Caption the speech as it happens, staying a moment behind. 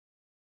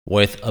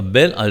Worth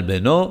abel al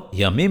beno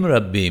yamim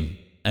rabbim,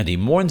 and he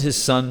mourned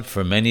his son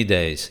for many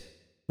days.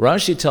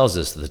 Rashi tells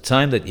us that the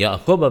time that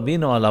Ya'aqob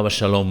Avinu alav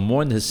shalom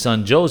mourned his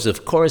son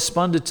Joseph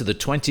corresponded to the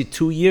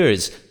 22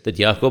 years that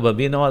Ya'aqob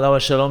Avinu alav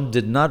shalom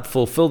did not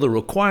fulfill the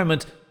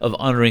requirement of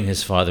honoring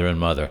his father and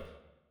mother.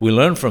 We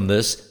learn from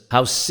this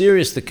how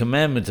serious the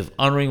commandment of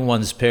honoring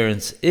one's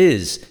parents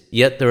is,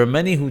 yet there are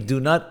many who do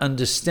not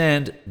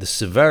understand the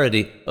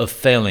severity of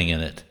failing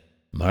in it.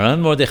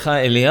 Maran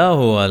Mordechai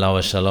Eliyahu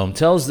alav shalom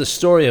tells the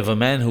story of a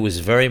man who was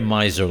very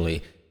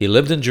miserly. He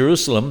lived in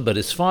Jerusalem, but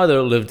his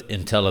father lived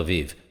in Tel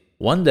Aviv.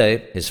 One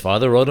day, his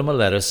father wrote him a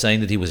letter saying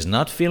that he was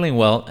not feeling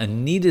well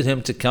and needed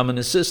him to come and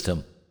assist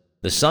him.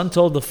 The son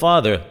told the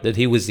father that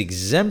he was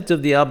exempt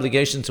of the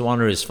obligation to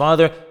honor his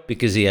father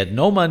because he had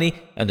no money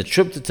and the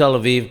trip to Tel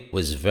Aviv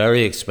was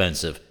very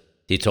expensive.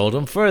 He told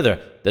him further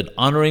that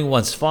honoring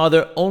one's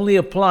father only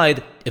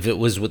applied if it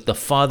was with the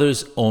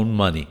father's own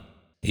money.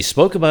 He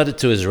spoke about it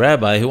to his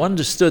rabbi, who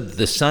understood that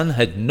the son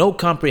had no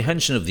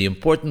comprehension of the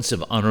importance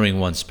of honoring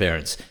one's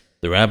parents.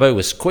 The rabbi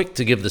was quick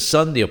to give the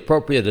son the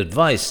appropriate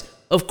advice.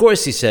 Of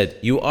course, he said,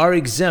 you are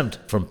exempt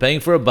from paying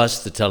for a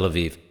bus to Tel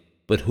Aviv.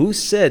 But who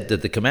said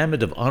that the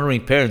commandment of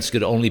honoring parents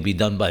could only be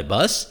done by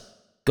bus?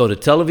 Go to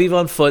Tel Aviv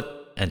on foot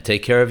and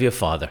take care of your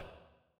father.